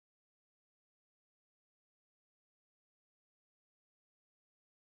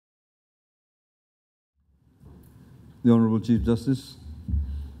the Honourable Chief Justice,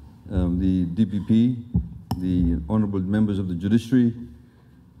 the DPP, the Honourable members of the Judiciary,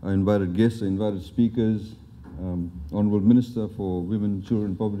 our invited guests, our invited speakers, Honourable Minister for Women,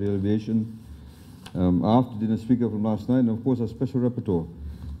 Children and Poverty Alleviation, our after-dinner speaker from last night, and of course our Special Rapporteur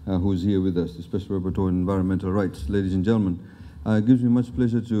who is here with us, the Special Rapporteur on Environmental Rights. Ladies and gentlemen, it gives me much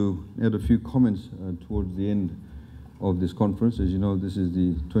pleasure to add a few comments towards the end of this conference. As you know, this is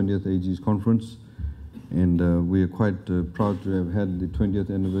the 20th AG's conference, and we are quite proud to have had the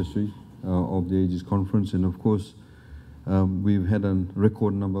 20th anniversary of the AG's conference, and of course we've had a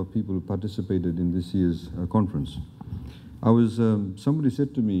record number of people who participated in this year's conference. Somebody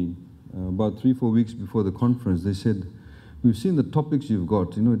said to me about 3-4 weeks before the conference, they said, "We've seen the topics you've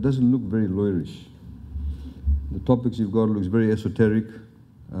got, it doesn't look very lawyerish. The topics you've got looks very esoteric.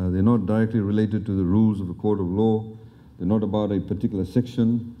 They're not directly related to the rules of the court of law. They're not about a particular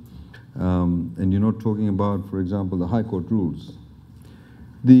section. And you're not talking about, for example, the High Court rules."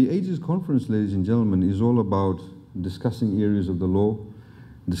 The AG's conference, ladies and gentlemen, is all about discussing areas of the law,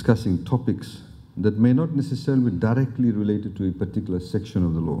 discussing topics that may not necessarily be directly related to a particular section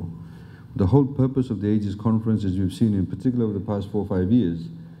of the law. The whole purpose of the AG's conference, as you've seen in particular over the past 4 or 5 years,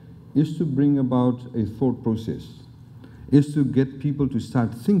 is to bring about a thought process, is to get people to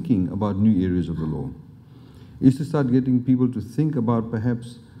start thinking about new areas of the law, is to start getting people to think about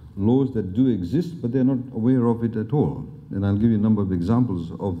perhaps laws that do exist, but they're not aware of it at all. And I'll give you a number of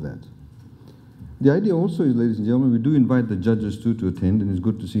examples of that. The idea also is, ladies and gentlemen, we do invite the judges too to attend, and it's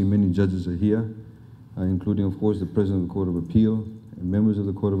good to see many judges are here, including, of course, the President of the Court of Appeal, members of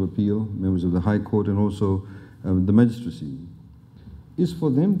the Court of Appeal, members of the High Court, and also the magistracy, is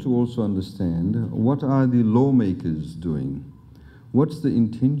for them to also understand what are the lawmakers doing, what's the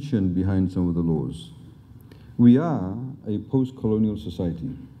intention behind some of the laws. We are a post-colonial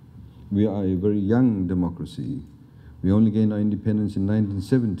society. We are a very young democracy. We only gained our independence in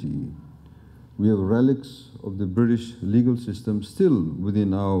 1970. We have relics of the British legal system still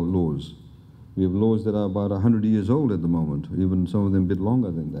within our laws. We have laws that are about 100 years old at the moment, even some of them a bit longer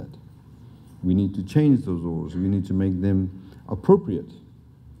than that. We need to change those laws. We need to make them appropriate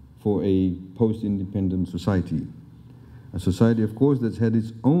for a post-independent society. A society, of course, that's had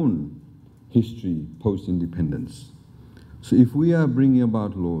its own history post-independence. So if we are bringing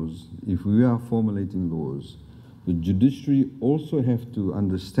about laws, if we are formulating laws, the judiciary also have to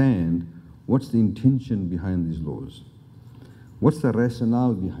understand what's the intention behind these laws. What's the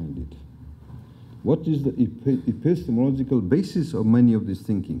rationale behind it? What is the epistemological basis of many of this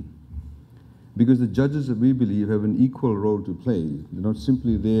thinking? Because the judges, we believe, have an equal role to play. They're not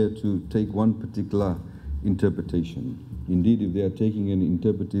simply there to take one particular interpretation. Indeed, if they are taking an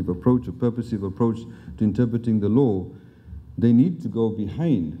interpretive approach, a purposive approach to interpreting the law, they need to go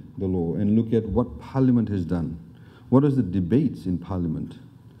behind the law and look at what Parliament has done. What are the debates in Parliament?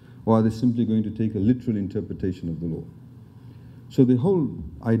 Or are they simply going to take a literal interpretation of the law? So the whole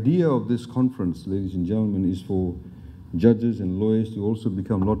idea of this conference, ladies and gentlemen, is for judges and lawyers to also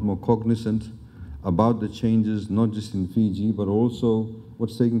become a lot more cognizant about the changes, not just in Fiji, but also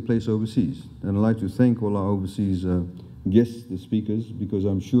what's taking place overseas. And I'd like to thank all our overseas guests, the speakers, because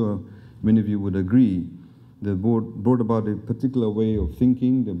I'm sure many of you would agree they brought about a particular way of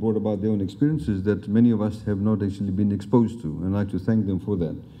thinking, they brought about their own experiences that many of us have not actually been exposed to, and I'd like to thank them for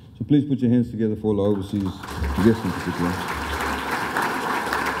that. So please put your hands together for all our overseas guests in particular.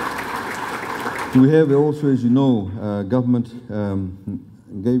 We have also, as you know, government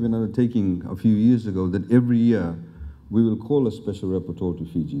gave an undertaking a few years ago that every year we will call a special rapporteur to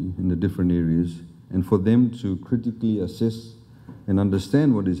Fiji in the different areas, and for them to critically assess and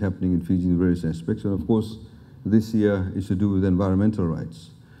understand what is happening in Fiji in various aspects. And of course, this year is to do with environmental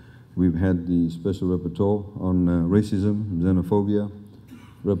rights. We've had the special rapporteur on racism, xenophobia,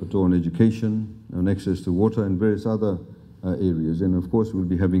 rapporteur on education, on access to water, and various other areas. And of course, we'll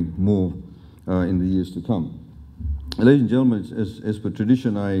be having more in the years to come. Ladies and gentlemen, as per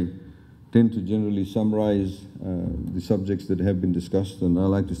tradition, I tend to generally summarize the subjects that have been discussed, and I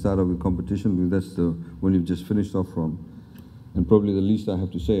like to start off with competition, because that's the one you've just finished off from, and probably the least I have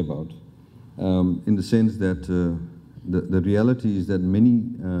to say about, in the sense that the reality is that many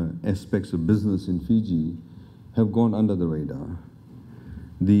aspects of business in Fiji have gone under the radar.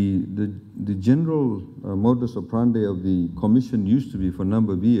 The general modus operandi of the Commission used to be, for a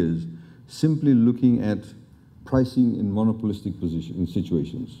number of years, simply looking at pricing in monopolistic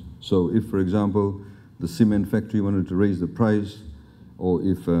situations. So if, for example, the cement factory wanted to raise the price, or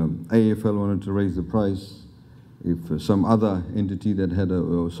if AFL wanted to raise the price, if some other entity that had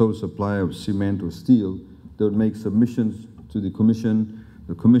a sole supply of cement or steel, they would make submissions to the Commission.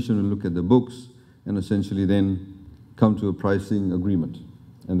 The Commission will look at the books and essentially then come to a pricing agreement.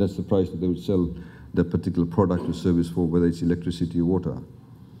 And that's the price that they would sell that particular product or service for, whether it's electricity or water.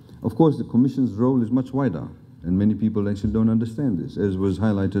 Of course, the Commission's role is much wider, and many people actually don't understand this, as was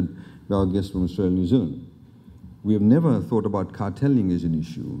highlighted by our guest from Australia and New Zealand. We have never thought about cartelling as an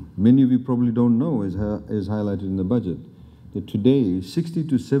issue. Many of you probably don't know, as highlighted in the budget, that today 60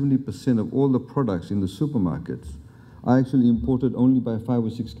 to 70% of all the products in the supermarkets are actually imported only by 5 or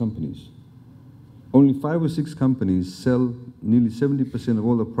 6 companies. Only 5 or 6 companies sell nearly 70% of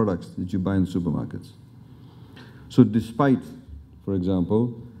all the products that you buy in supermarkets. So despite, for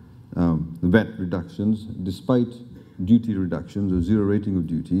example, VAT reductions, despite duty reductions or zero rating of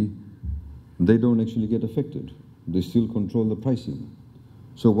duty, they don't actually get affected. They still control the pricing.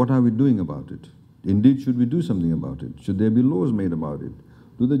 So what are we doing about it? Indeed, should we do something about it? Should there be laws made about it?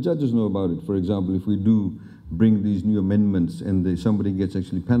 Do the judges know about it? For example, if we do bring these new amendments and somebody gets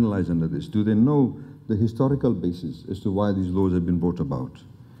actually penalized under this, do they know the historical basis as to why these laws have been brought about?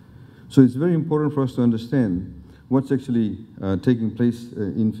 So it's very important for us to understand what's actually taking place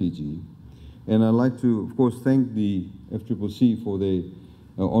in Fiji. And I'd like to, of course, thank the FCCC for their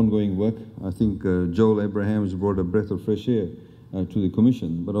ongoing work. I think Joel Abraham has brought a breath of fresh air to the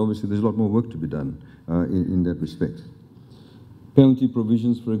Commission, but obviously there's a lot more work to be done in that respect. Penalty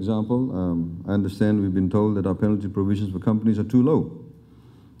provisions, for example, I understand we've been told that our penalty provisions for companies are too low.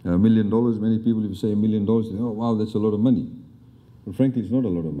 $1 million, many people, if you say $1 million, say, oh wow, that's a lot of money. But frankly, it's not a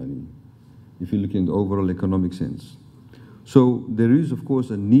lot of money, if you look in the overall economic sense. So there is, of course,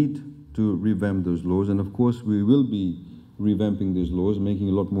 a need to revamp those laws, and of course we will be revamping these laws, making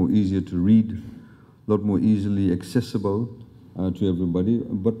it a lot more easier to read, a lot more easily accessible to everybody,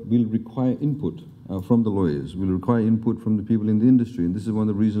 but will require input from the lawyers, will require input from the people in the industry, and this is one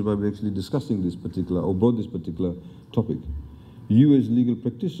of the reasons why we're actually discussing this particular, or brought this particular topic. You as legal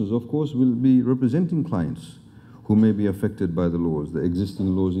practitioners, of course, will be representing clients who may be affected by the laws, the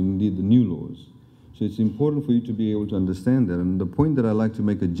existing laws, and indeed the new laws. So it's important for you to be able to understand that. And the point that I like to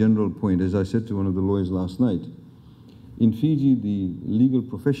make, a general point, as I said to one of the lawyers last night, in Fiji, the legal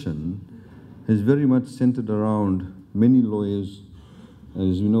profession has very much centered around many lawyers.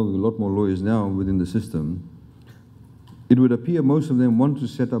 As we know, we have a lot more lawyers now within the system. It would appear most of them want to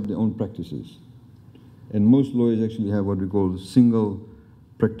set up their own practices. And most lawyers actually have what we call single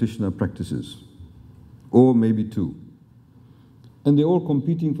practitioner practices, or maybe 2. And they're all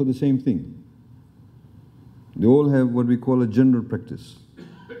competing for the same thing. They all have what we call a general practice.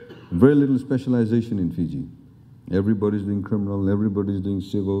 Very little specialization in Fiji. Everybody's doing criminal, everybody's doing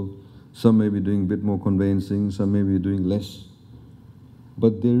civil, some may be doing a bit more conveyancing, some may be doing less.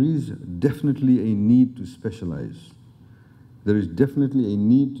 But there is definitely a need to specialize. There is definitely a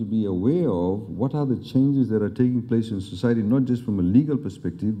need to be aware of what are the changes that are taking place in society, not just from a legal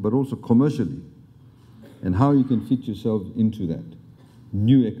perspective, but also commercially, and how you can fit yourself into that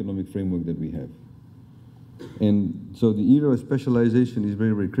new economic framework that we have. And so the era of specialization is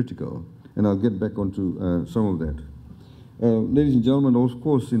very, very critical, and I'll get back onto some of that. Ladies and gentlemen, of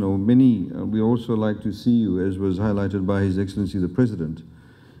course, you know, we also like to see you, as was highlighted by His Excellency the President.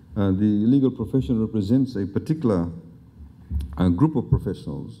 The legal profession represents a particular group of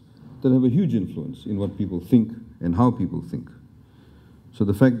professionals that have a huge influence in what people think and how people think. So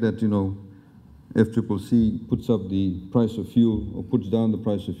the fact that, you know, FCCC puts up the price of fuel or puts down the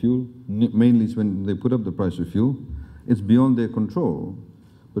price of fuel, mainly it's when they put up the price of fuel, it's beyond their control.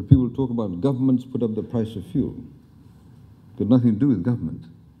 But people talk about governments put up the price of fuel. It's got nothing to do with government.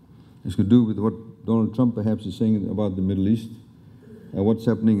 It's got to do with what Donald Trump perhaps is saying about the Middle East, and what's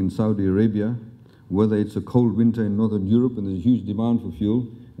happening in Saudi Arabia, whether it's a cold winter in Northern Europe and there's a huge demand for fuel,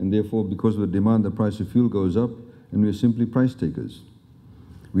 and therefore because of the demand the price of fuel goes up, and we're simply price takers.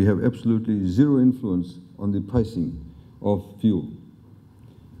 We have absolutely zero influence on the pricing of fuel.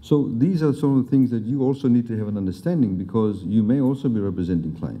 So these are some of the things that you also need to have an understanding, because you may also be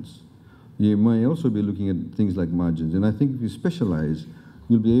representing clients. You may also be looking at things like margins, and I think if you specialize,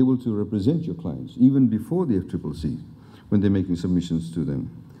 you'll be able to represent your clients even before the FCCC when they're making submissions to them.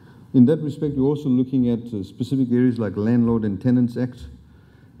 In that respect, we're also looking at specific areas like Landlord and Tenants Act,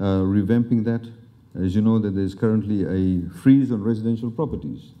 revamping that. As you know, that there's currently a freeze on residential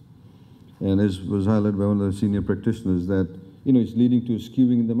properties. And as was highlighted by one of the senior practitioners, that, you know, it's leading to a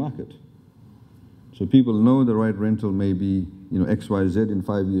skewing in the market. So people know the right rental may be, you know, X, Y, Z in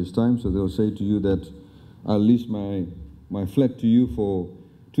 5 years' time, so they'll say to you that I'll lease my flat to you for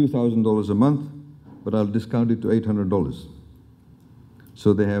 $2,000 a month, but I'll discount it to $800.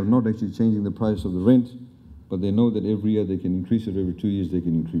 So they have not actually changing the price of the rent, but they know that every year they can increase it, every 2 years they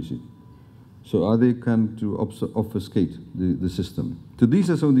can increase it. So are they kind to obfuscate the system? So these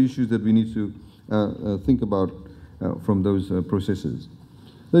are some of the issues that we need to think about from those processes.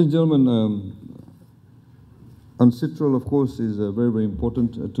 Ladies and gentlemen, UNCITRAL, of course, is very, very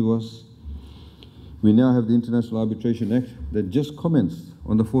important to us. We now have the International Arbitration Act that just commenced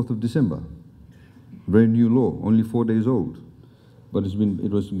on the 4th of December. Very new law, only 4 days old. But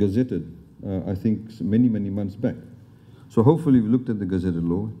it was gazetted, I think, many, many months back. So hopefully we've looked at the gazetted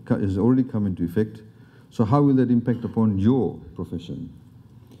law. It has already come into effect. So how will that impact upon your profession?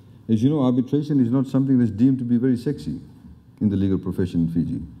 As you know, arbitration is not something that's deemed to be very sexy in the legal profession in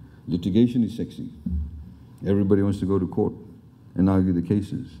Fiji. Litigation is sexy. Everybody wants to go to court and argue the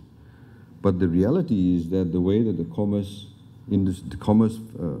cases. But the reality is that the way that the commerce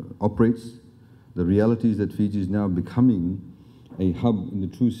operates, the reality is that Fiji is now becoming a hub in the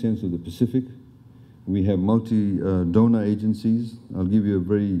true sense of the Pacific. We have multi-donor agencies. I'll give you a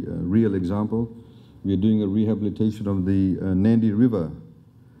very real example. We are doing a rehabilitation of the Nandi River.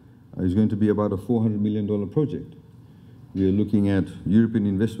 It's going to be about a $400 million project. We are looking at European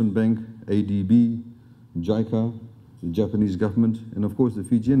Investment Bank, ADB, JICA, the Japanese government, and of course the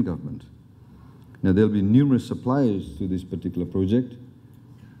Fijian government. Now there'll be numerous suppliers to this particular project.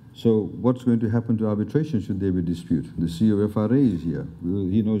 So what's going to happen to arbitration should there be a dispute? The CEO of FRA is here.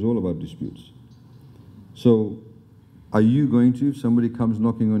 He knows all about disputes. So are you going to, if somebody comes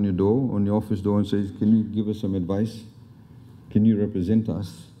knocking on your door, on your office door and says, can you give us some advice? Can you represent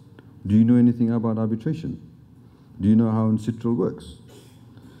us? Do you know anything about arbitration? Do you know how UNCITRAL works?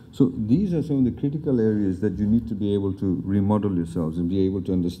 So these are some of the critical areas that you need to be able to remodel yourselves and be able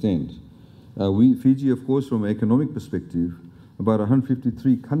to understand. Fiji, of course, from an economic perspective, about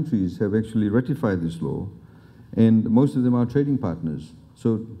 153 countries have actually ratified this law, and most of them are trading partners.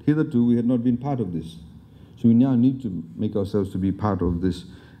 So hitherto, we had not been part of this. So we now need to make ourselves to be part of this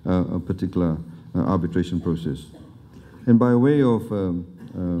particular arbitration process. And by way of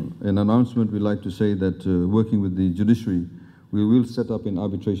an announcement, we'd like to say that working with the judiciary, we will set up an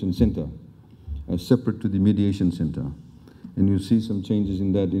arbitration center, separate to the mediation center. And you'll see some changes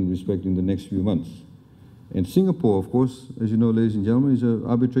in that in respect in the next few months. And Singapore, of course, as you know, ladies and gentlemen, is an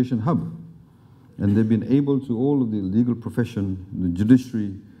arbitration hub. And they've been able to, all of the legal profession, the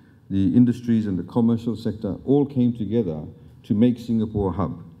judiciary, the industries and the commercial sector all came together to make Singapore a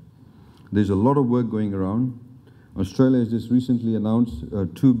hub. There's a lot of work going around. Australia has just recently announced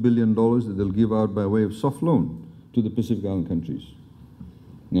 $2 billion that they'll give out by way of soft loan to the Pacific Island countries.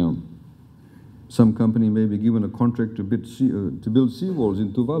 Now, some company may be given a contract to build seawalls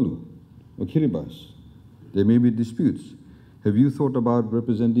in Tuvalu or Kiribati. There may be disputes. Have you thought about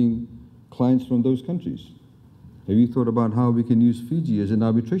representing clients from those countries? Have you thought about how we can use Fiji as an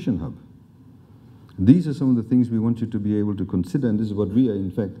arbitration hub? These are some of the things we want you to be able to consider, and this is what we are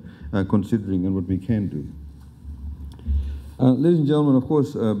in fact considering and what we can do. Ladies and gentlemen, of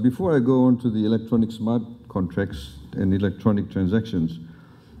course, before I go on to the electronic smart contracts and electronic transactions,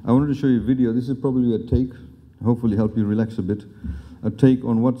 I wanted to show you a video. This is probably a take, hopefully help you relax a bit, a take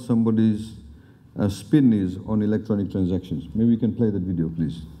on what somebody's spin is on electronic transactions. Maybe you can play that video,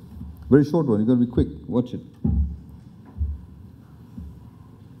 please. Very short one, you've got to be quick. Watch it.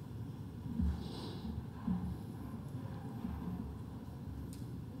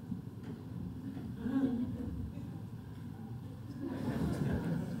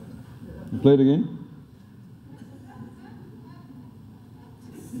 Play it again.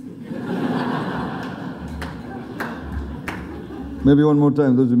 Maybe one more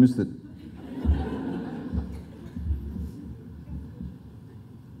time, those who missed it.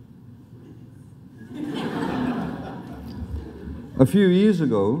 A few years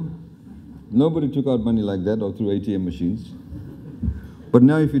ago, nobody took out money like that or through ATM machines. But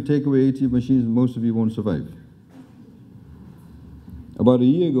now if you take away ATM machines, most of you won't survive. About a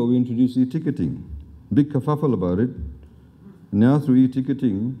year ago, we introduced e-ticketing. Big kerfuffle about it. Now through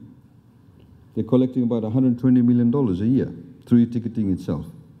e-ticketing, they're collecting about $120 million a year through e-ticketing itself.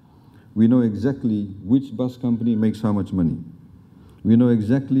 We know exactly which bus company makes how much money. We know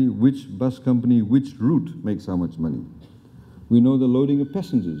exactly which bus company, which route makes how much money. We know the loading of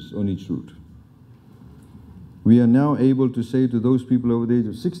passengers on each route. We are now able to say to those people over the age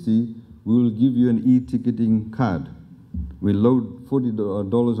of 60, we will give you an e-ticketing card. We load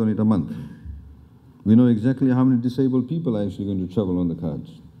 $40 on it a month. We know exactly how many disabled people are actually going to travel on the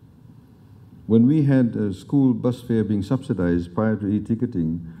cards. When we had a school bus fare being subsidized prior to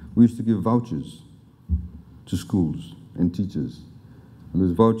e-ticketing, we used to give vouchers to schools and teachers. And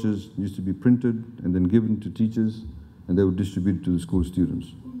those vouchers used to be printed and then given to teachers, and they would distribute it to the school students.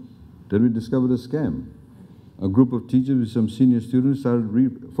 Then we discovered a scam. A group of teachers with some senior students started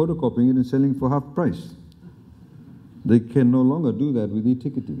photocopying it and selling for half price. They can no longer do that with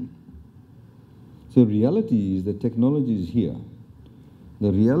e-ticketing. So reality is that technology is here.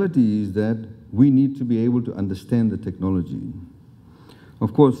 The reality is that we need to be able to understand the technology.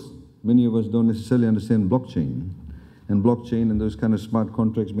 Of course, many of us don't necessarily understand blockchain. And blockchain and those kind of smart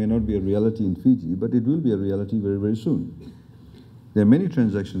contracts may not be a reality in Fiji, but it will be a reality very, very soon. There are many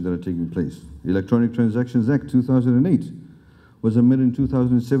transactions that are taking place. The Electronic Transactions Act 2008 was amended in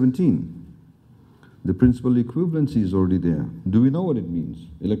 2017. The principal equivalency is already there. Do we know what it means?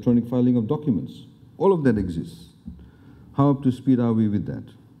 Electronic filing of documents. All of that exists. How up to speed are we with that?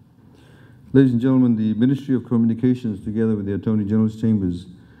 Ladies and gentlemen, the Ministry of Communications, together with the Attorney General's Chambers,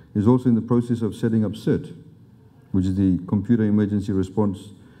 is also in the process of setting up CERT, which is the Computer Emergency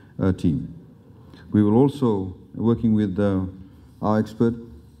Response Team. We will also, working with our expert,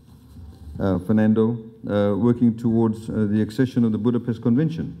 Fernando, working towards the accession of the Budapest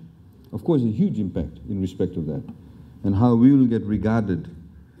Convention. Of course, a huge impact in respect of that, and how we will get regarded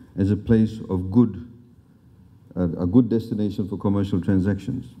as a place of a good destination for commercial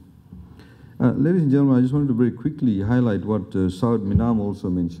transactions. Ladies and gentlemen, I just wanted to very quickly highlight what Saud Minam also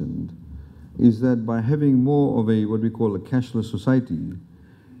mentioned, is that by having more of what we call a cashless society,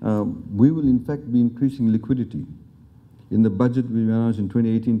 we will in fact be increasing liquidity. In the budget we announced in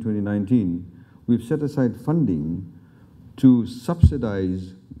 2018-2019, we've set aside funding to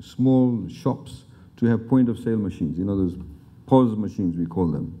subsidize small shops to have point-of-sale machines, you know, those POS machines, we call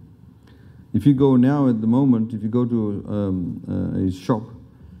them. If you go now at the moment, if you go to a shop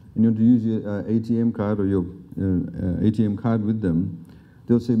and you want to use your ATM card or your ATM card with them,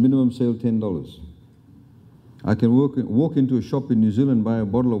 they'll say minimum sale $10. I can walk into a shop in New Zealand and buy a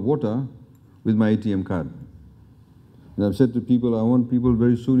bottle of water with my ATM card. And I've said to people, I want people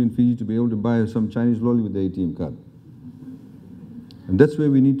very soon in Fiji to be able to buy some Chinese lolly with the ATM card. And that's where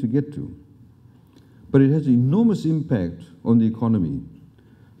we need to get to. But it has enormous impact on the economy.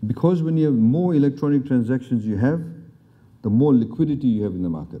 Because when you have more electronic transactions you have, the more liquidity you have in the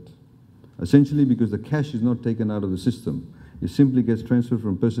market. Essentially because the cash is not taken out of the system. It simply gets transferred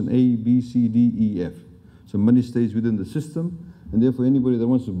from person A, B, C, D, E, F. So money stays within the system, and therefore anybody that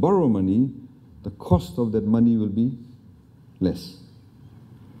wants to borrow money, the cost of that money will be less.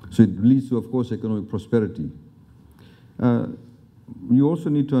 So it leads to, of course, economic prosperity. You also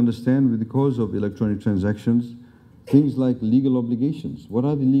need to understand, because of electronic transactions, things like legal obligations. What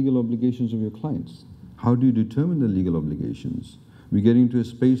are the legal obligations of your clients? How do you determine the legal obligations? We're getting into a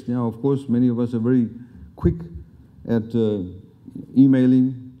space now, of course, many of us are very quick at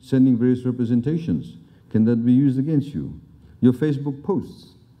emailing, sending various representations. Can that be used against you? Your Facebook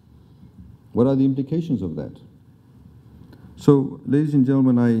posts, what are the implications of that? So, ladies and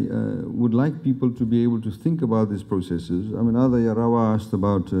gentlemen, I would like people to be able to think about these processes. I mean, Ada Yarawa asked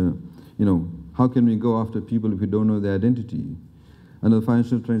about, how can we go after people if we don't know their identity? Under the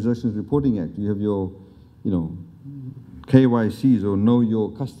Financial Transactions Reporting Act, you have your, KYCs, or know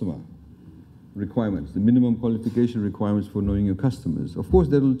your customer requirements, the minimum qualification requirements for knowing your customers. Of course,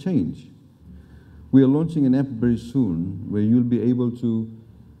 that will change. We are launching an app very soon where you'll be able to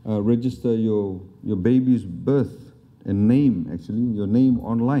register your baby's birth and name, actually, your name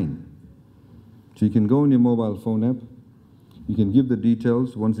online. So you can go on your mobile phone app, you can give the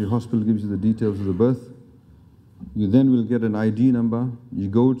details. Once the hospital gives you the details of the birth, you then will get an ID number. You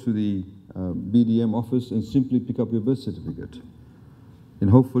go to the BDM office and simply pick up your birth certificate.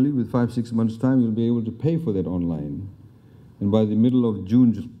 And hopefully, with 5-6 months' time, you'll be able to pay for that online. And by the middle of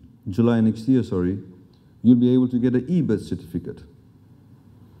July next year, you'll be able to get an e-birth certificate.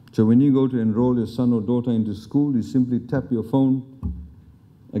 So when you go to enroll your son or daughter into school, you simply tap your phone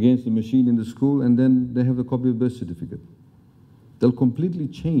against the machine in the school, and then they have the copy of birth certificate. They'll completely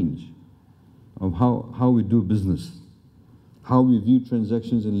change of how we do business, how we view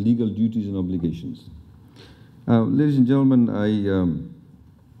transactions and legal duties and obligations. Ladies and gentlemen,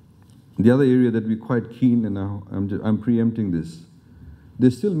 the other area that we're quite keen, and I'm preempting this,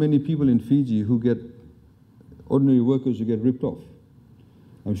 there's still many people in Fiji who get, ordinary workers who get ripped off.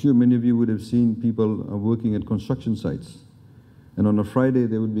 I'm sure many of you would have seen people working at construction sites, and on a Friday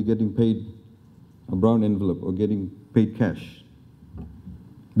they would be getting paid a brown envelope or getting paid cash.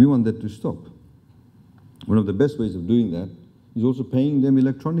 We want that to stop. One of the best ways of doing that is also paying them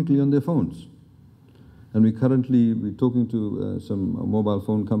electronically on their phones. And we're talking to some mobile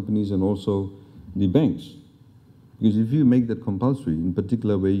phone companies and also the banks. Because if you make that compulsory, in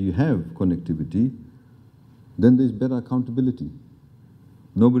particular where you have connectivity, then there's better accountability.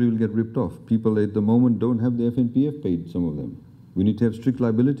 Nobody will get ripped off. People at the moment don't have the FNPF paid, some of them. We need to have strict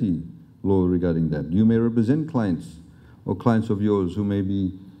liability law regarding that. You may represent clients or clients of yours who may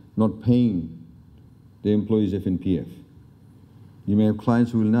be not paying their employees' FNPF. You may have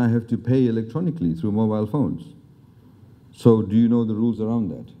clients who will now have to pay electronically through mobile phones. So do you know the rules around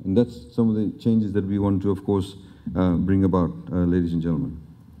that? And that's some of the changes that we want to, of course, bring about, ladies and gentlemen.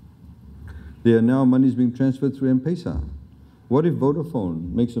 There are now monies being transferred through M-Pesa. What if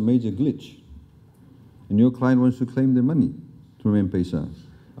Vodafone makes a major glitch and your client wants to claim their money through M-Pesa?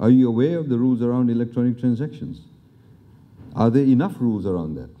 Are you aware of the rules around electronic transactions? Are there enough rules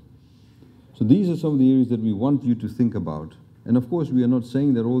around that? So these are some of the areas that we want you to think about. And of course, we are not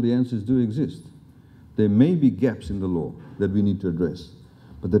saying that all the answers do exist. There may be gaps in the law that we need to address.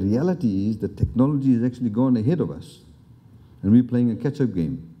 But the reality is that technology has actually gone ahead of us. And we're playing a catch-up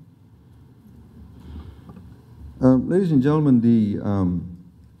game. Ladies and gentlemen,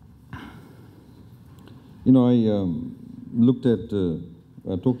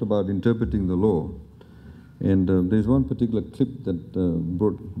 I talked about interpreting the law. And there's one particular clip that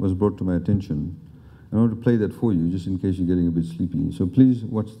was brought to my attention. I want to play that for you, just in case you're getting a bit sleepy. So please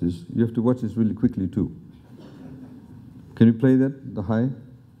watch this. You have to watch this really quickly too. Can you play that, the high?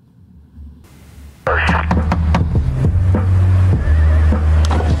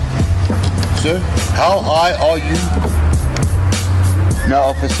 Sir, how high are you? No,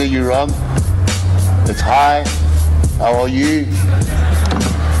 officer, you're wrong. It's high. How are you?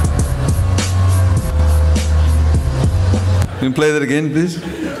 Can you play that again, please?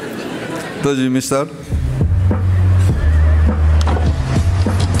 Those you missed out.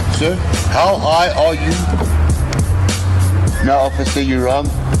 Sir, how high are you? No, officer, you're wrong.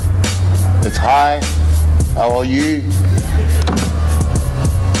 It's high. How are you?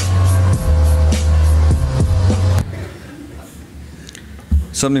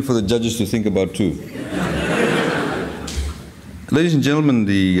 Something for the judges to think about too. Ladies and gentlemen,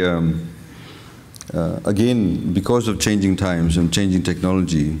 again, because of changing times and changing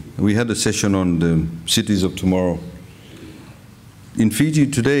technology, we had a session on the cities of tomorrow. In Fiji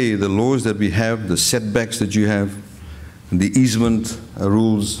today, the laws that we have, the setbacks that you have, the easement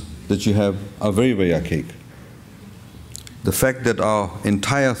rules that you have are very, very archaic. The fact that our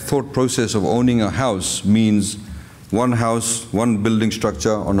entire thought process of owning a house means one house, one building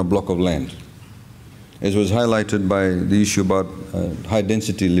structure on a block of land, as was highlighted by the issue about high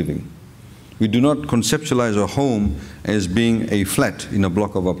density living. We do not conceptualize a home as being a flat in a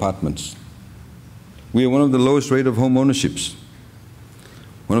block of apartments. We are one of the lowest rate of home ownerships,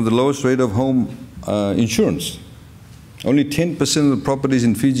 one of the lowest rate of home insurance. Only 10% of the properties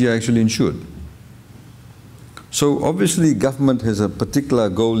in Fiji are actually insured. So obviously government has a particular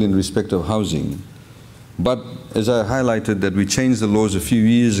goal in respect of housing. But as I highlighted, that we changed the laws a few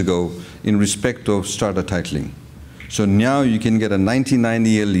years ago in respect of strata titling. So now you can get a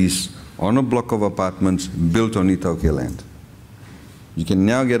 99-year lease on a block of apartments built on Itauke land. You can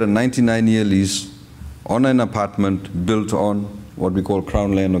now get a 99-year lease on an apartment built on what we call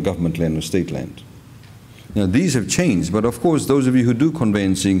crown land or government land or state land. Now these have changed, but of course those of you who do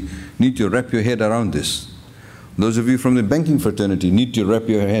conveyancing need to wrap your head around this. Those of you from the banking fraternity need to wrap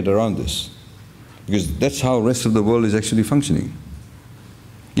your head around this, because that's how the rest of the world is actually functioning.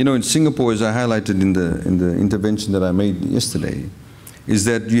 You know, in Singapore, as I highlighted in the intervention that I made yesterday, is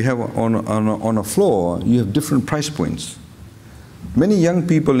that you have on a floor, you have different price points. Many young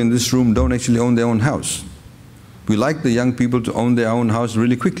people in this room don't actually own their own house. We like the young people to own their own house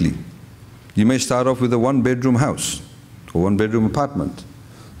really quickly. You may start off with a one-bedroom house or one-bedroom apartment.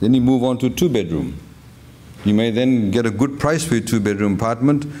 Then you move on to a two-bedroom. You may then get a good price for your two-bedroom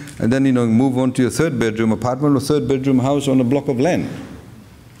apartment, and then move on to your third-bedroom apartment or third-bedroom house on a block of land.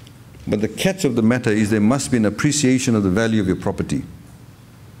 But the catch of the matter is there must be an appreciation of the value of your property,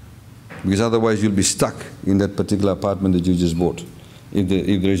 because otherwise you'll be stuck in that particular apartment that you just bought, if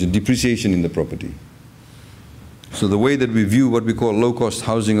there is a depreciation in the property. So the way that we view what we call low-cost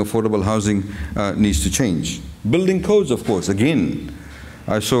housing, affordable housing, needs to change. Building codes, of course, again.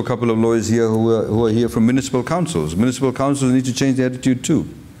 I saw a couple of lawyers here who are here from municipal councils. Municipal councils need to change their attitude too.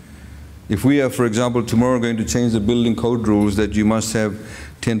 If we are, for example, tomorrow going to change the building code rules that you must have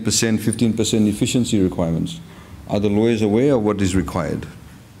 10%, 15% efficiency requirements, are the lawyers aware of what is required?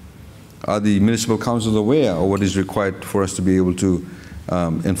 Are the municipal councils aware of what is required for us to be able to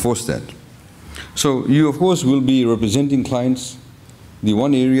enforce that? So you, of course, will be representing clients. The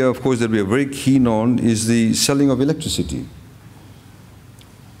one area, of course, that we are very keen on is the selling of electricity.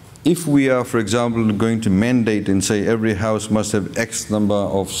 If we are, for example, going to mandate and say every house must have X number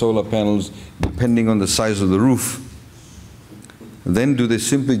of solar panels depending on the size of the roof, then do they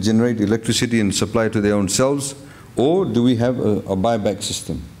simply generate electricity and supply to their own selves, or do we have a buyback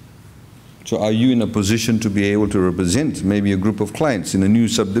system? So are you in a position to be able to represent maybe a group of clients in a new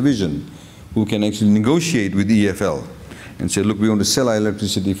subdivision who can actually negotiate with EFL and say, look, we want to sell our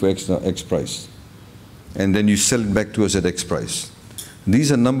electricity for X price. And then you sell it back to us at X price.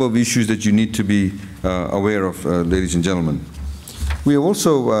 These are a number of issues that you need to be aware of, ladies and gentlemen. We have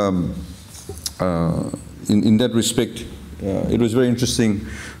also, in that respect, it was very interesting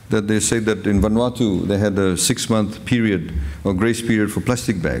that they said that in Vanuatu they had a 6-month period or grace period for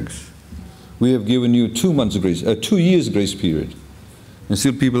plastic bags. We have given you 2 months grace, 2 years grace period, and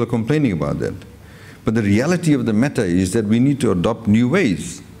still people are complaining about that. But the reality of the matter is that we need to adopt new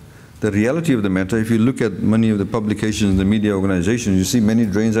ways. The reality of the matter, if you look at many of the publications, the media organizations, you see many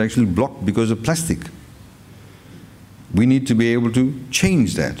drains are actually blocked because of plastic. We need to be able to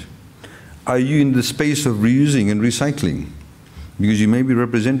change that. Are you in the space of reusing and recycling? Because you may be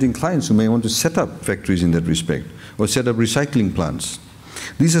representing clients who may want to set up factories in that respect, or set up recycling plants.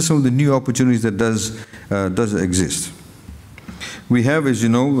 These are some of the new opportunities that does exist. We have, as you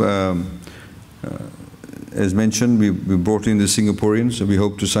know, as mentioned, we brought in the Singaporeans, so we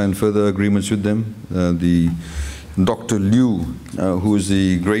hope to sign further agreements with them. The Dr. Liu, who is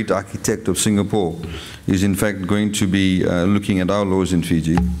the great architect of Singapore, is in fact going to be looking at our laws in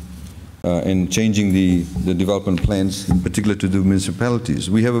Fiji and changing the development plans, in particular to the municipalities.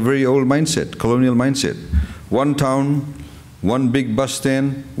 We have a very old mindset, colonial mindset. One town, one big bus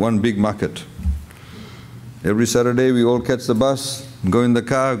stand, one big market. Every Saturday we all catch the bus, go in the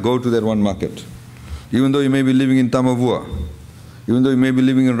car, go to that one market. Even though you may be living in Tamavua, even though you may be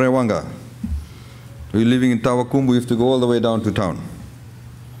living in Rewanga, or you're living in Tawakumbu, you have to go all the way down to town.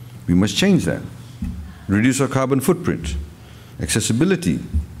 We must change that. Reduce our carbon footprint. Accessibility.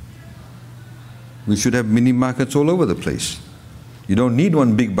 We should have mini markets all over the place. You don't need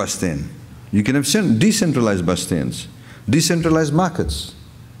one big bus stand. You can have decentralized bus stands, decentralized markets.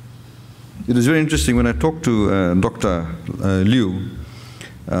 It was very interesting when I talked to Dr. Liu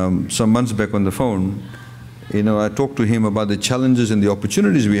some months back on the phone. You know, I talked to him about the challenges and the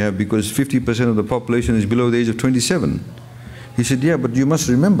opportunities we have because 50% of the population is below the age of 27. He said, yeah, but you must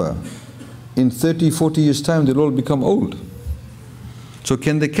remember, in 30, 40 years' time, they'll all become old. So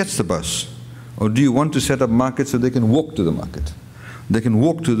can they catch the bus? Or do you want to set up markets so they can walk to the market? They can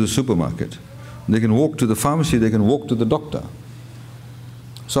walk to the supermarket. They can walk to the pharmacy. They can walk to the doctor.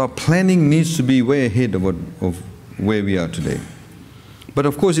 So our planning needs to be way ahead of where we are today. But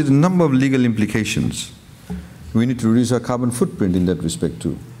of course, it's a number of legal implications. We need to reduce our carbon footprint in that respect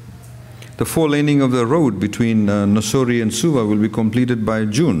too. The 4-laning of the road between Nosori and Suva will be completed by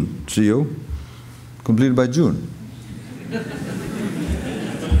June, CEO. Completed by June.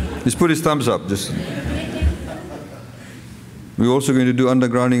 Just put his thumbs up. Just. We're also going to do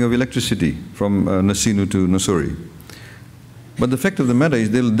undergrounding of electricity from Nasinu to Nosori. But the fact of the matter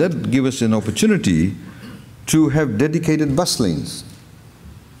is that give us an opportunity to have dedicated bus lanes.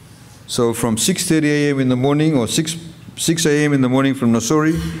 So from 6:30 a.m. in the morning or 6 a.m. in the morning from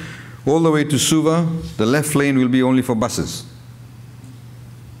Nosori all the way to Suva, the left lane will be only for buses.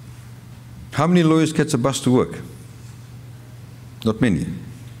 How many lawyers catch a bus to work? Not many.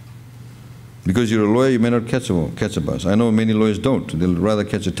 Because you're a lawyer, you may not catch a bus. I know many lawyers don't. They'll rather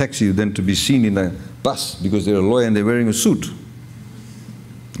catch a taxi than to be seen in a bus because they're a lawyer and they're wearing a suit.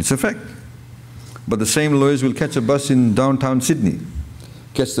 It's a fact. But the same lawyers will catch a bus in downtown Sydney,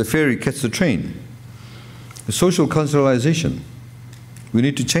 catch the ferry, catch the train. The social culturalization. We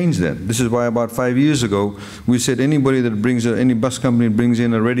need to change that. This is why about 5 years ago we said anybody that brings, any bus company brings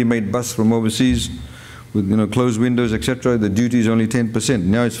in a ready-made bus from overseas with closed windows, etc., the duty is only 10%.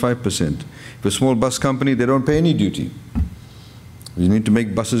 Now it's 5%. If a small bus company, they don't pay any duty. We need to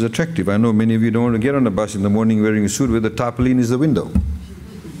make buses attractive. I know many of you don't want to get on a bus in the morning wearing a suit where the tarpaulin is the window.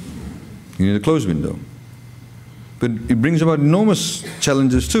 You need a closed window. But it brings about enormous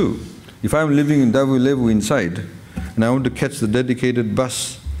challenges too. If I'm living in Davu inside, and I want to catch the dedicated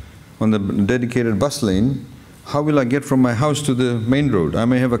bus on the dedicated bus lane, how will I get from my house to the main road? I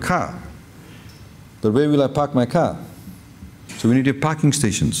may have a car, but where will I park my car? So we need to have parking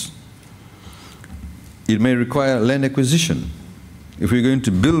stations. It may require land acquisition. If we're going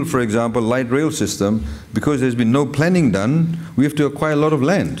to build, for example, light rail system, because there's been no planning done, we have to acquire a lot of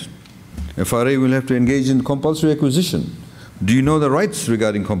land. FRA will have to engage in compulsory acquisition. Do you know the rights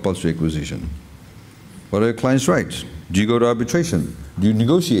regarding compulsory acquisition? What are your clients' rights? Do you go to arbitration? Do you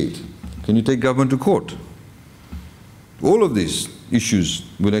negotiate? Can you take government to court? All of these issues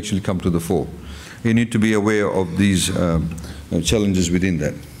will actually come to the fore. You need to be aware of these challenges within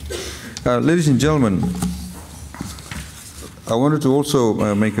that. Ladies and gentlemen, I wanted to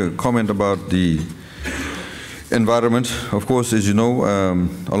also make a comment about the environment. Of course, as you know,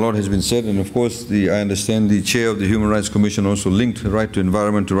 a lot has been said, and of course, I understand the chair of the Human Rights Commission also linked right to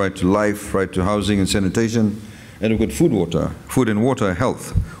environment, to right to life, right to housing and sanitation, adequate food and water,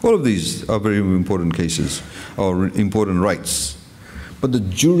 health. All of these are very important cases, or important rights. But the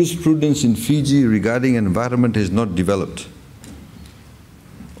jurisprudence in Fiji regarding environment has not developed.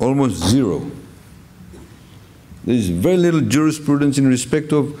 Almost zero. There is very little jurisprudence in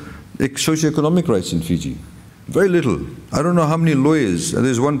respect of socio-economic rights in Fiji. Very little. I don't know how many lawyers.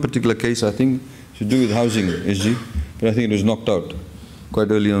 There's one particular case, I think, to do with housing, SG, but I think it was knocked out quite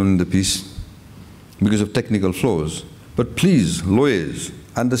early on in the piece because of technical flaws. But please, lawyers,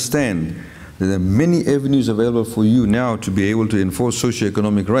 understand that there are many avenues available for you now to be able to enforce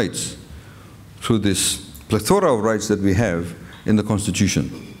socio-economic rights through this plethora of rights that we have in the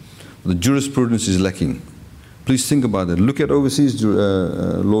Constitution. The jurisprudence is lacking. Please think about that. Look at overseas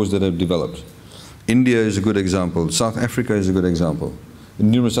laws that have developed. India is a good example. South Africa is a good example. In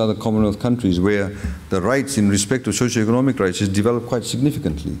numerous other Commonwealth countries where the rights in respect to socio-economic rights has developed quite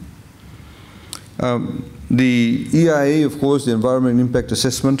significantly. The EIA, of course, the Environment Impact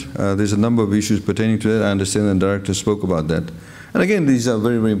Assessment, there's a number of issues pertaining to that. I understand the Director spoke about that. And again, these are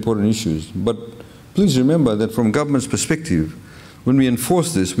very, very important issues. But please remember that from government's perspective, when we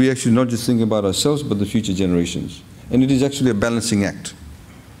enforce this, we actually not just think about ourselves, but the future generations. And it is actually a balancing act.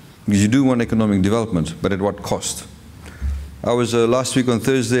 Because you do want economic development, but at what cost? I was last week on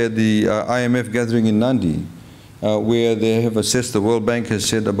Thursday at the IMF gathering in Nandi, where they have assessed, the World Bank has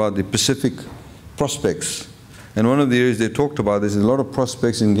said about the Pacific prospects. And one of the areas they talked about is a lot of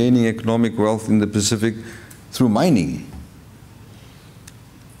prospects in gaining economic wealth in the Pacific through mining.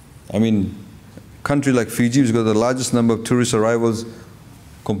 I mean, a country like Fiji has got the largest number of tourist arrivals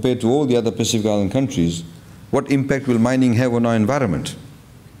compared to all the other Pacific Island countries. What impact will mining have on our environment?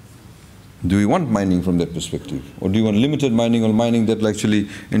 Do we want mining from that perspective? Or do you want limited mining or mining that will actually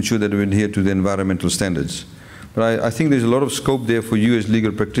ensure that we adhere to the environmental standards? But I think there's a lot of scope there for you as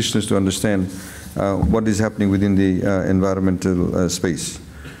legal practitioners to understand what is happening within the environmental space.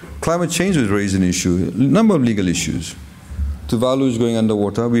 Climate change was raised an issue, a number of legal issues. Tuvalu is going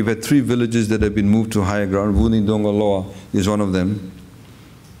underwater. We've had 3 villages that have been moved to higher ground. Wunidongoloa is one of them.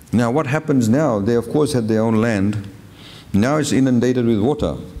 Now what happens now? They of course had their own land. Now it's inundated with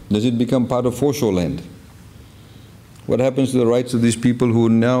water. Does it become part of foreshore land? What happens to the rights of these people who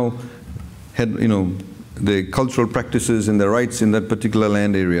now had, the cultural practices and the rights in that particular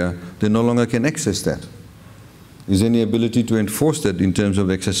land area? They no longer can access that. Is there any ability to enforce that in terms of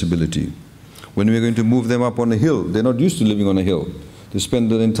accessibility? When we're going to move them up on a hill, they're not used to living on a hill. They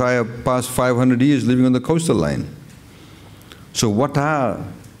spend the entire past 500 years living on the coastal line. So what are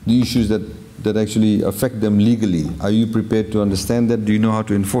the issues that actually affect them legally? Are you prepared to understand that? Do you know how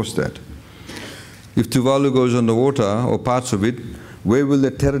to enforce that? If Tuvalu goes underwater, or parts of it, where will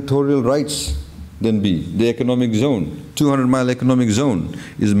the territorial rights then be? The economic zone, 200-mile economic zone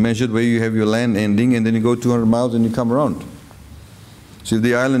is measured where you have your land ending and then you go 200 miles and you come around. So if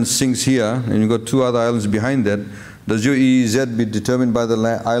the island sinks here and you've got 2 other islands behind that, does your EEZ be determined by the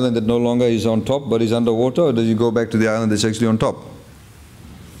island that no longer is on top but is underwater, or does you go back to the island that's actually on top?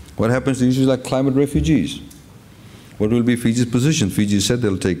 What happens to issues like climate refugees? What will be Fiji's position? Fiji said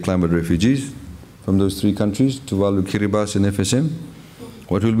they'll take climate refugees from those 3 countries, Tuvalu, Kiribati and FSM.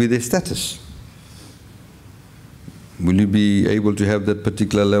 What will be their status? Will you be able to have that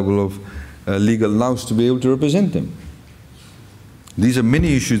particular level of legal nous to be able to represent them? These are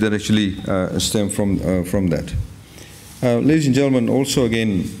many issues that actually stem from that. Ladies and gentlemen, also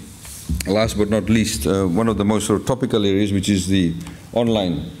again, last but not least, one of the most sort of topical areas, which is the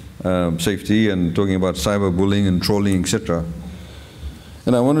online safety and talking about cyberbullying and trolling, etc.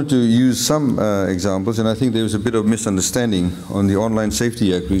 And I wanted to use some examples, and I think there was a bit of misunderstanding on the Online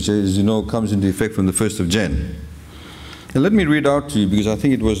Safety Act, which, as you know, comes into effect from the 1st of Jan. And let me read out to you, because I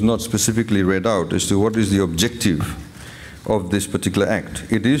think it was not specifically read out, as to what is the objective of this particular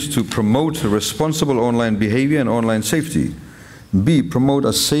act. It is to promote responsible online behavior and online safety. B, promote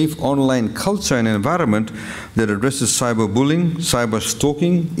a safe online culture and environment that addresses cyberbullying, cyber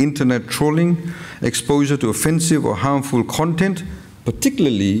stalking, internet trolling, exposure to offensive or harmful content,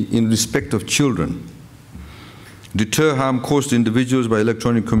 particularly in respect of children. Deter harm caused to individuals by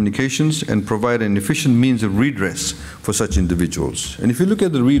electronic communications and provide an efficient means of redress for such individuals. And if you look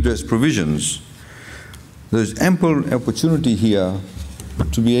at the redress provisions, there's ample opportunity here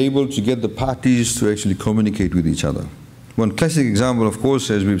to be able to get the parties to actually communicate with each other. One classic example, of course,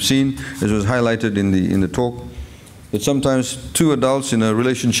 as we've seen, as was highlighted in the talk, that sometimes 2 adults in a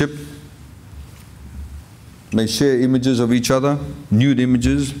relationship may share images of each other, nude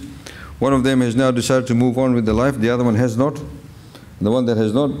images. One of them has now decided to move on with their life, the other one has not. The one that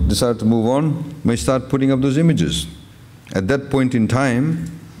has not decided to move on may start putting up those images. At that point in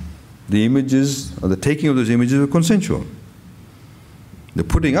time, the images, or the taking of those images were consensual. The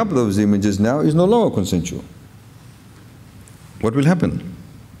putting up those images now is no longer consensual. What will happen?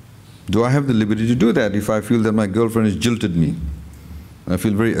 Do I have the liberty to do that if I feel that my girlfriend has jilted me? I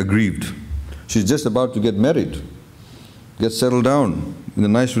feel very aggrieved. She's just about to get married, get settled down in a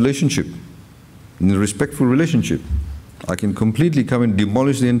nice relationship, in a respectful relationship. I can completely come and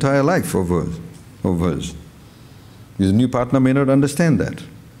demolish the entire life of hers. His new partner may not understand that.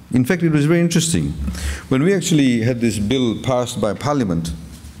 In fact, it was very interesting. When we actually had this bill passed by Parliament,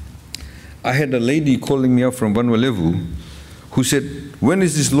 I had a lady calling me up from Vanuatu who said, when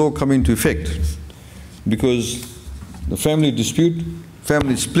is this law coming into effect? Because the family dispute,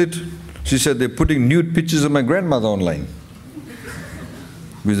 family split. She said they're putting nude pictures of my grandmother online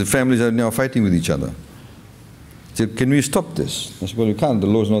because the families are now fighting with each other. She said, can we stop this? I said, well, we can't, the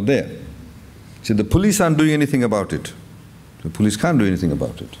law's not there. She said, the police aren't doing anything about it. The police can't do anything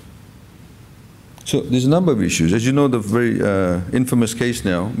about it. So there's a number of issues. As you know, the very infamous case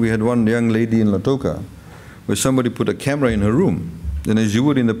now, we had one young lady in Lautoka where somebody put a camera in her room. Then as you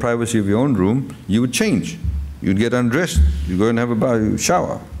would in the privacy of your own room, you would change. You'd get undressed. You'd go and have a bath, you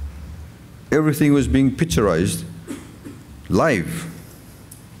shower. Everything was being picturized live.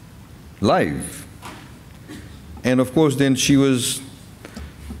 Live. And of course then she was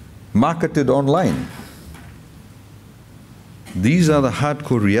marketed online. These are the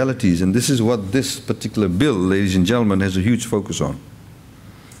hardcore realities, and this is what this particular bill, ladies and gentlemen, has a huge focus on.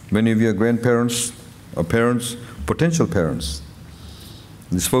 Many of you are grandparents or parents, potential parents.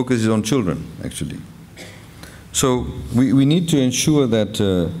 This focus is on children, actually. So we need to ensure that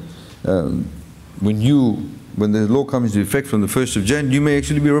when the law comes into effect from the 1st of January, you may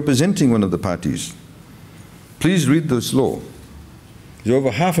actually be representing one of the parties. Please read this law. There are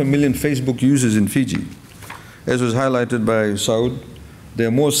over 500,000 Facebook users in Fiji. As was highlighted by Saud, there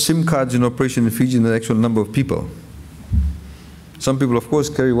are more SIM cards in operation in Fiji than the actual number of people. Some people, of course,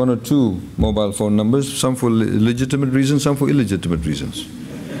 carry 1 or 2 mobile phone numbers, some for legitimate reasons, some for illegitimate reasons.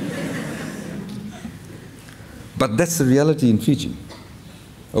 But that's the reality in Fiji.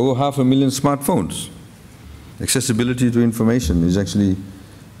 Over 500,000 smartphones. Accessibility to information is actually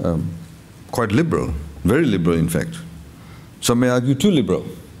quite liberal, very liberal in fact. Some may argue too liberal.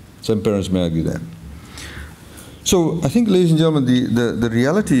 Some parents may argue that. So I think, ladies and gentlemen, the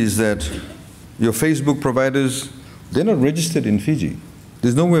reality is that your Facebook providers, they're not registered in Fiji.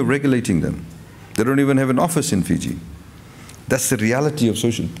 There's no way of regulating them. They don't even have an office in Fiji. That's the reality of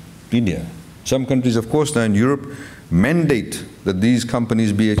social media. Some countries, of course, now in Europe, mandate that these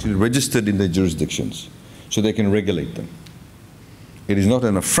companies be actually registered in their jurisdictions so they can regulate them. It is not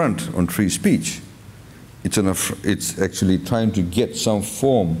an affront on free speech. It's actually trying to get some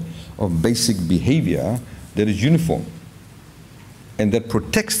form of basic behavior that is uniform and that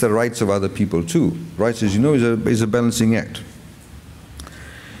protects the rights of other people too. Rights, as you know, is a balancing act.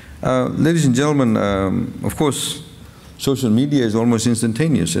 Ladies and gentlemen, of course, social media is almost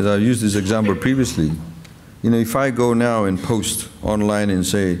instantaneous. As I used this example previously, you know, if I go now and post online and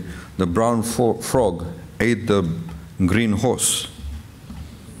say, the brown frog ate the green horse,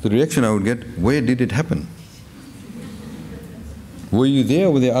 the reaction I would get, where did it happen? Were you there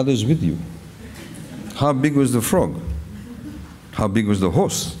or were there others with you? How big was the frog? How big was the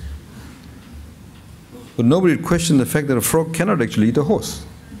horse? But nobody would question the fact that a frog cannot actually eat a horse.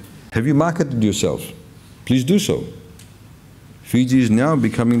 Have you marketed yourself? Please do so. Fiji is now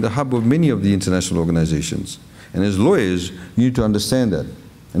becoming the hub of many of the international organizations. And as lawyers, you need to understand that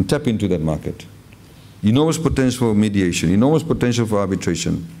and tap into that market. Enormous potential for mediation, enormous potential for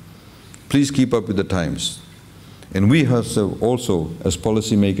arbitration. Please keep up with the times. And we also, as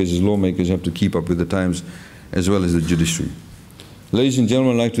policymakers, as lawmakers, have to keep up with the times as well as the judiciary. Ladies and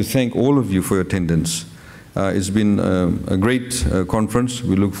gentlemen, I'd like to thank all of you for your attendance. It's been a great conference.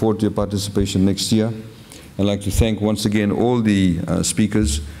 We look forward to your participation next year. I'd like to thank once again all the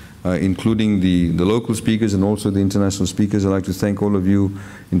speakers, including the local speakers and also the international speakers. I'd like to thank all of you,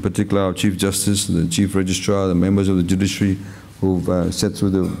 in particular our Chief Justice, the Chief Registrar, the members of the judiciary who've sat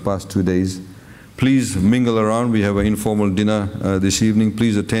through the past 2 days. Please mingle around. We have an informal dinner this evening.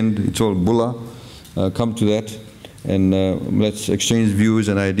 Please attend. It's all bulla. Come to that and let's exchange views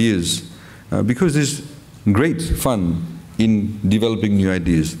and ideas because there's great fun in developing new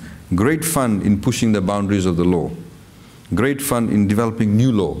ideas, great fun in pushing the boundaries of the law, great fun in developing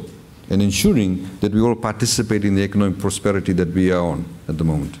new law and ensuring that we all participate in the economic prosperity that we are on at the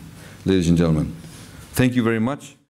moment. Ladies and gentlemen, thank you very much.